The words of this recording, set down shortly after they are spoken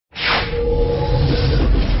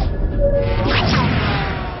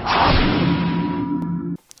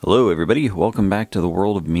Hello everybody, welcome back to the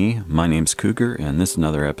World of Me. My name's Cougar and this is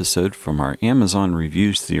another episode from our Amazon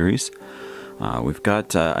review series. We've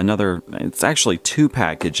got it's actually two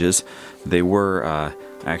packages. They were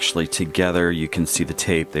actually together. You can see the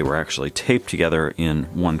tape. They were actually taped together in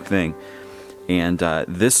one thing. And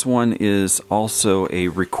this one is also a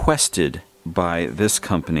requested by this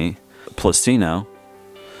company, PLUSINNO.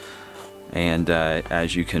 And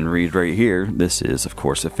as you can read right here, this is of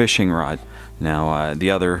course a fishing rod. Now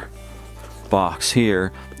the other box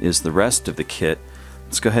here is the rest of the kit.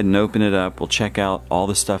 Let's go ahead and open it up. We'll check out all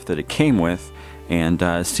the stuff that it came with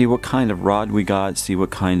and see what kind of rod we got, see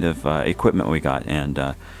what kind of equipment we got, and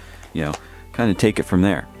you know, kind of take it from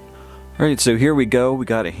there. Alright, so here we go. We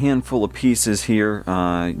got a handful of pieces here.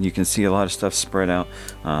 You can see a lot of stuff spread out.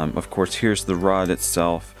 Of course, here's the rod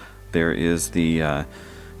itself. There is the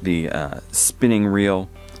spinning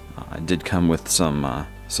reel. It did come with some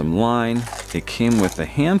line. It came with a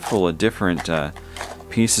handful of different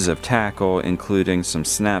pieces of tackle, including some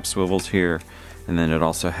snap swivels here, and then it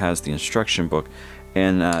also has the instruction book.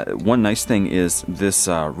 And one nice thing is this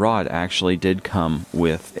rod actually did come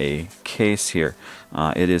with a case here.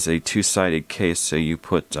 It is a two-sided case, so you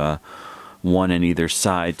put one in either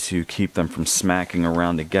side to keep them from smacking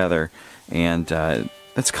around together, and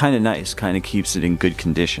that's kind of nice, kind of keeps it in good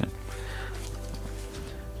condition.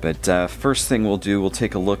 But first thing we'll do, we'll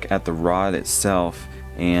take a look at the rod itself,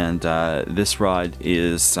 and this rod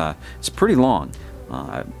is it's pretty long.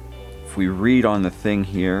 If we read on the thing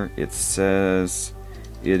here, it says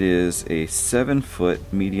it is a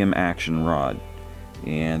 7-foot medium action rod,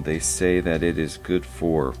 and they say that it is good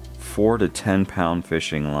for 4 to 10 pound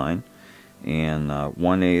fishing line and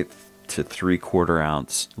 1/8 to 3/4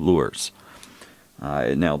 ounce lures.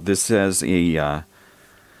 Now this has a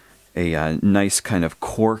nice kind of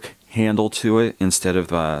cork handle to it instead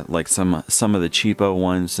of like some of the cheapo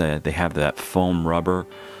ones. They have that foam rubber.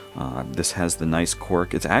 This has the nice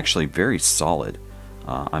cork. It's actually very solid.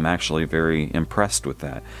 I'm actually very impressed with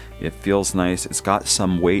that. It feels nice. It's got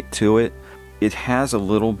some weight to it. It has a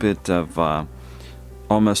little bit of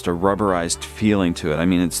almost a rubberized feeling to it. I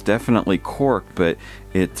mean, it's definitely cork, but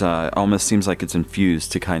it almost seems like it's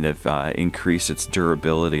infused to kind of increase its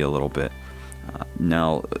durability a little bit.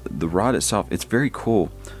 Now, the rod itself, it's very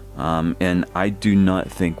cool, and I do not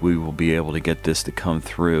think we will be able to get this to come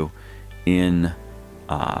through in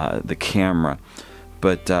the camera,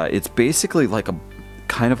 but it's basically like a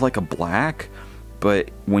kind of like a black, but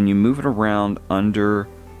when you move it around under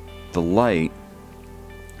the light,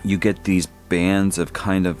 you get these bands of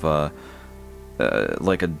kind of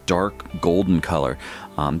like a dark golden color.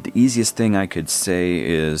 The easiest thing I could say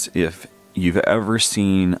is if you've ever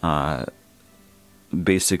seen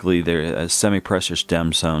basically there's a semi-pressure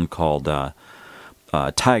stem zone called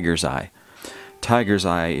tiger's eye. Tiger's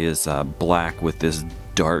eye is black with this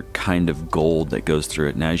dark kind of gold that goes through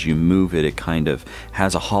it, and as you move it, it kind of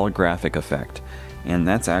has a holographic effect, and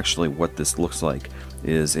that's actually what this looks like.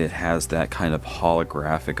 Is it has that kind of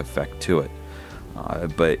holographic effect to it,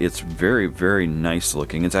 but it's very, very nice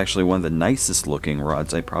looking. It's actually one of the nicest looking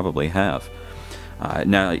rods I probably have.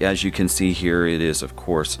 Now, as you can see here, it is of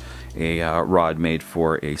course a rod made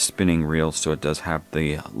for a spinning reel, so it does have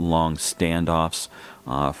the long standoffs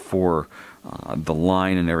for the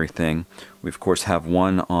line and everything. We of course have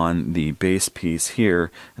one on the base piece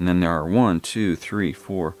here, and then there are 1, 2, 3,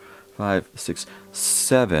 4, 5, 6,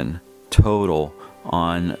 7 total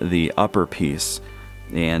on the upper piece,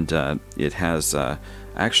 and it has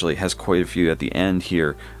actually has quite a few at the end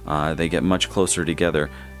here. They get much closer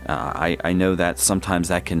together. I know that sometimes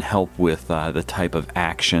that can help with the type of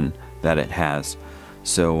action that it has,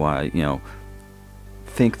 so you know,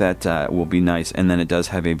 think that will be nice. And then it does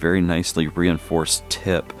have a very nicely reinforced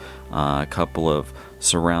tip, a couple of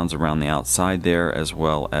surrounds around the outside there, as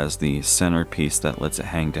well as the centerpiece that lets it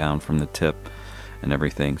hang down from the tip and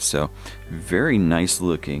everything. So very nice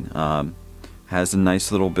looking. Has a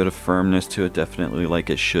nice little bit of firmness to it, definitely like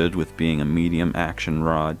it should with being a medium action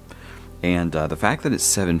rod. And the fact that it's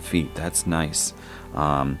 7 feet, that's nice.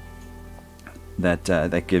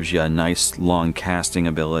 That gives you a nice long casting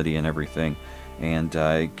ability and everything, and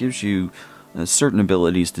it gives you certain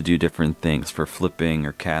abilities to do different things for flipping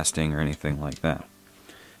or casting or anything like that.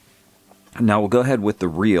 Now we'll go ahead with the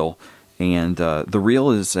reel, and the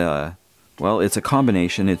reel is well, it's a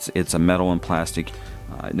combination. It's a metal and plastic.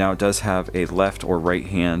 Now it does have a left or right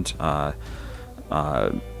hand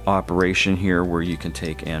operation here, where you can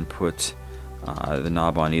take and put the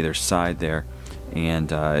knob on either side there,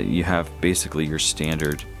 and you have basically your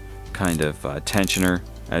standard kind of tensioner,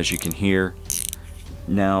 as you can hear.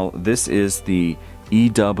 Now this is the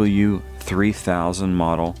EW 3000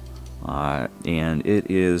 model, and it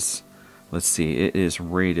is, let's see, it is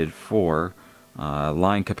rated for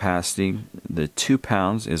line capacity. The 2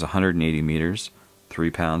 pounds is 180 meters, 3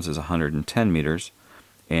 pounds is 110 meters,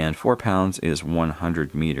 and 4 pounds is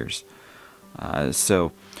 100 meters.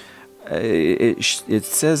 So it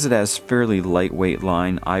says it has fairly lightweight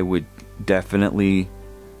line. I would definitely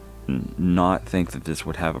not think that this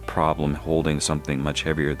would have a problem holding something much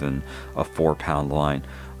heavier than a 4-pound line.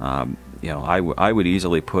 You know, I would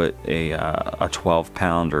easily put a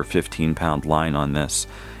 12-pound or 15-pound line on this,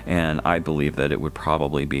 and I believe that it would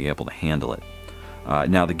probably be able to handle it.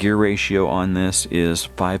 Now the gear ratio on this is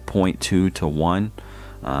 5.2 to 1.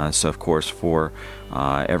 So of course, for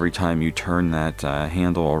every time you turn that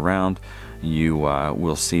handle around, you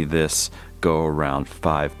will see this go around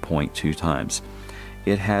 5.2 times.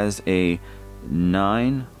 It has a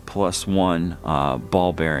 9+1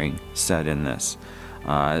 ball bearing set in this.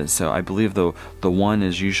 So I believe the 1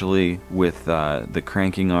 is usually with the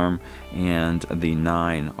cranking arm, and the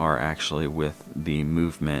 9 are actually with the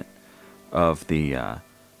movement of the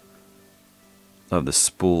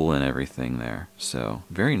spool and everything there. So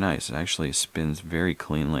very nice. It actually spins very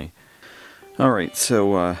cleanly. Alright,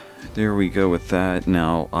 so there we go with that.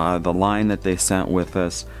 Now the line that they sent with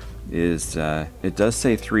us is, it does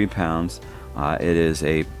say 3 pounds. It is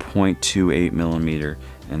a 0.28 millimeter,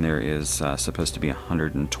 and there is supposed to be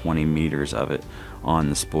 120 meters of it on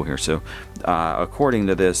the spool here. So according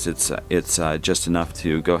to this, it's just enough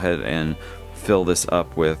to go ahead and fill this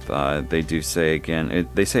up with. They do say, again,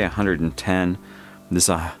 they say 110. This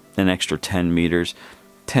an extra 10 meters.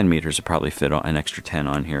 10 meters would probably fit an extra 10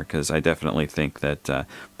 on here, because I definitely think that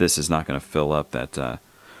this is not going to fill up that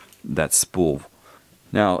spool.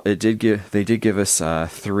 Now they did give us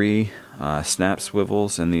 3 snap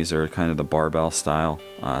swivels, and these are kind of the barbell style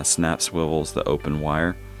snap swivels, the open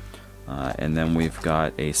wire. And then we've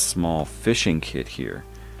got a small fishing kit here.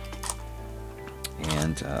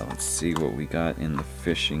 And let's see what we got in the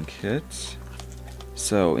fishing kit.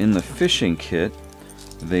 So in the fishing kit,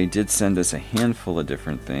 they did send us a handful of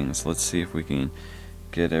different things. Let's see if we can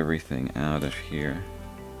get everything out of here.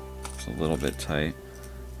 It's a little bit tight.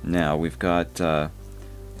 Now we've got a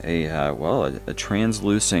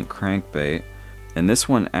translucent crankbait, and this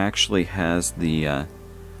one actually has the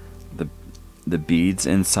beads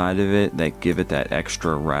inside of it that give it that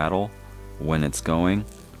extra rattle when it's going.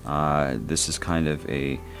 This is kind of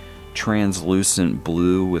a translucent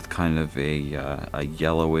blue with kind of a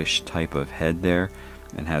yellowish type of head there,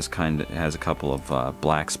 and has a couple of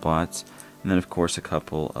black spots, and then of course a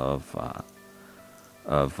couple of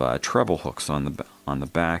treble hooks on the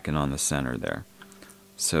back and on the center there.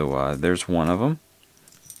 So there's one of them.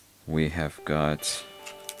 We have got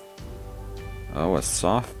a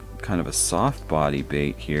soft body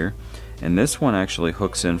bait here, and this one actually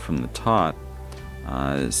hooks in from the top.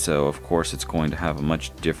 So of course it's going to have a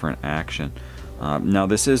much different action. Now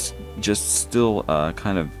this is just still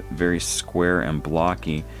kind of very square and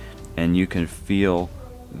blocky, and you can feel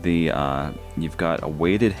you've got a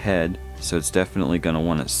weighted head, so it's definitely going to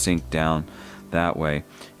want to sink down that way,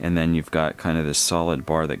 and then you've got kind of this solid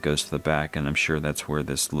bar that goes to the back, and I'm sure that's where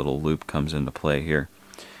this little loop comes into play here.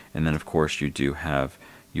 And then of course you do have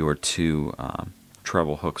your 2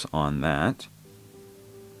 treble hooks on that.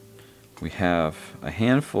 We have a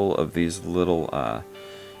handful of these little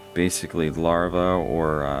basically larvae,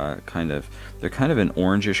 or they're kind of an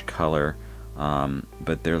orangish color,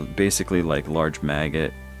 but they're basically like large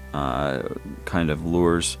maggot kind of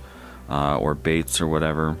lures or baits or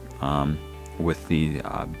whatever, with the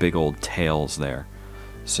big old tails there.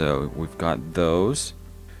 So we've got those.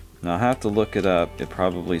 Now I have to look it up. It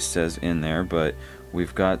probably says in there, but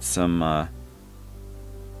we've got some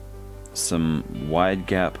wide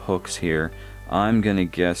gap hooks here. I'm gonna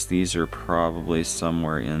guess these are probably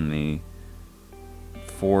somewhere in the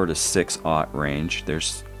 4 to 6/0 range.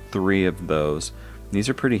 There's 3 of those. These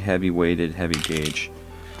are pretty heavy weighted, heavy gauge.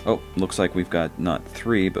 Oh, looks like we've got not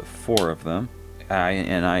 3 but 4 of them.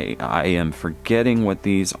 I am forgetting what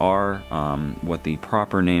these are, what the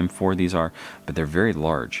proper name for these are, but they're very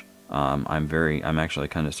large. I'm actually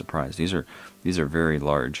kind of surprised. These are very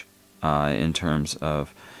large in terms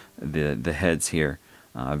of the heads here.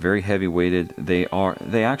 Very heavy weighted. They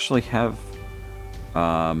actually have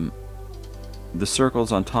the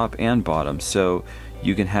circles on top and bottom, so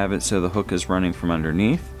you can have it so the hook is running from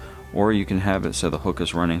underneath, or you can have it so the hook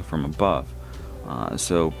is running from above.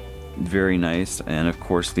 So very nice. And of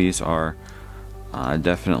course these are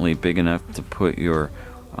definitely big enough to put your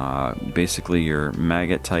basically your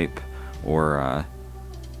maggot type or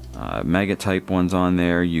maggot type ones on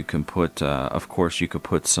there. You can put, of course, you could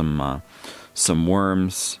put some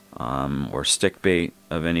worms or stick bait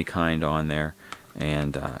of any kind on there.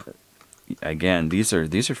 And again, these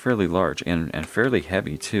are fairly large and fairly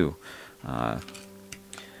heavy too.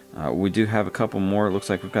 We do have a couple more. It looks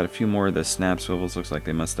like we've got a few more of the snap swivels. Looks like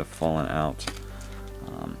they must have fallen out.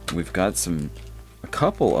 We've got a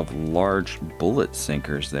couple of large bullet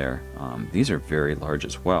sinkers there. These are very large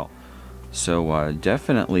as well. So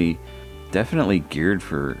definitely geared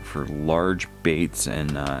for large baits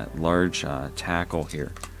and large tackle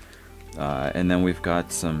here. And then we've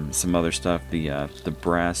got some other stuff. The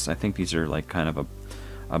brass. I think these are like kind of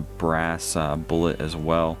a brass bullet as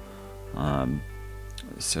well.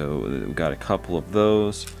 So we've got a couple of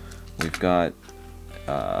those. We've got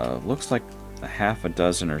looks like a half a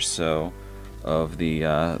dozen or so of the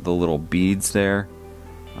little beads there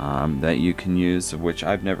that you can use, of which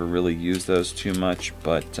I've never really used those too much,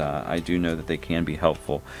 but I do know that they can be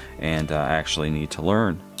helpful, and I actually need to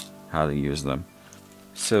learn how to use them.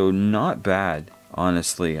 So not bad,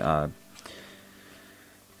 honestly,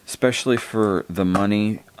 especially for the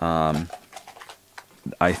money.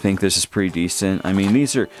 I think this is pretty decent. I mean,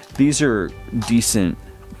 these are decent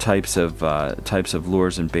types of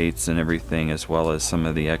lures and baits and everything, as well as some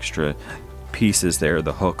of the extra pieces there,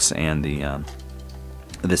 the hooks and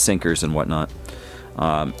the sinkers and whatnot.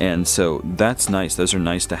 And so that's nice. Those are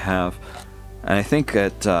nice to have. And I think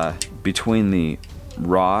that between the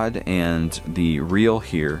rod and the reel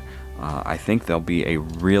here, I think they'll be a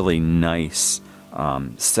really nice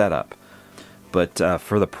setup. But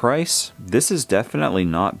for the price, this is definitely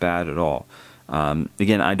not bad at all.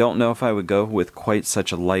 Again, I don't know if I would go with quite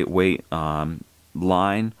such a lightweight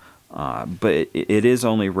line, but it is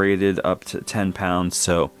only rated up to 10 pounds,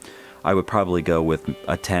 so I would probably go with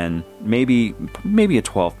a 10, maybe a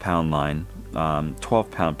 12-pound line.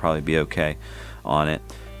 12-pound probably be okay on it.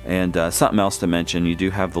 And something else to mention, you do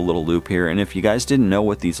have the little loop here, and if you guys didn't know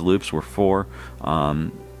what these loops were for,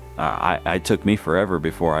 it took me forever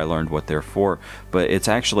before I learned what they're for, but it's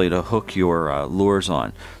actually to hook your lures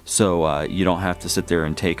on, so you don't have to sit there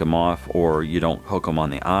and take them off, or you don't hook them on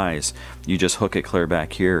the eyes. You just hook it clear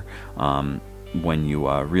back here. When you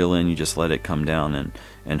reel in, you just let it come down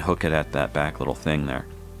and hook it at that back little thing there.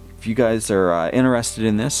 If you guys are interested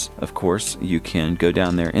in this, of course, you can go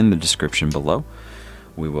down there in the description below.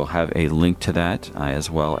 We will have a link to that,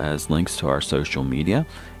 as well as links to our social media.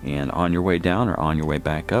 And on your way down or on your way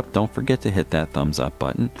back up, don't forget to hit that thumbs up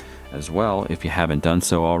button. As well, if you haven't done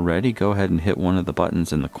so already, go ahead and hit one of the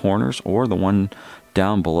buttons in the corners or the one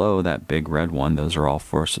down below, that big red one. Those are all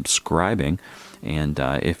for subscribing. And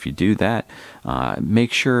if you do that,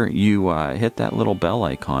 make sure you hit that little bell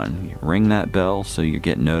icon. Ring that bell so you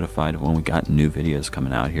get notified when we got new videos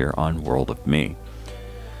coming out here on World of Me.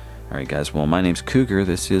 Alright guys, well, my name's Cougar.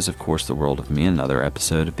 This is, of course, the World of Me, another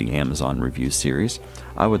episode of the Amazon Review Series.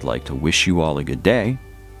 I would like to wish you all a good day,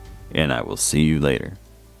 and I will see you later.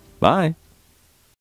 Bye!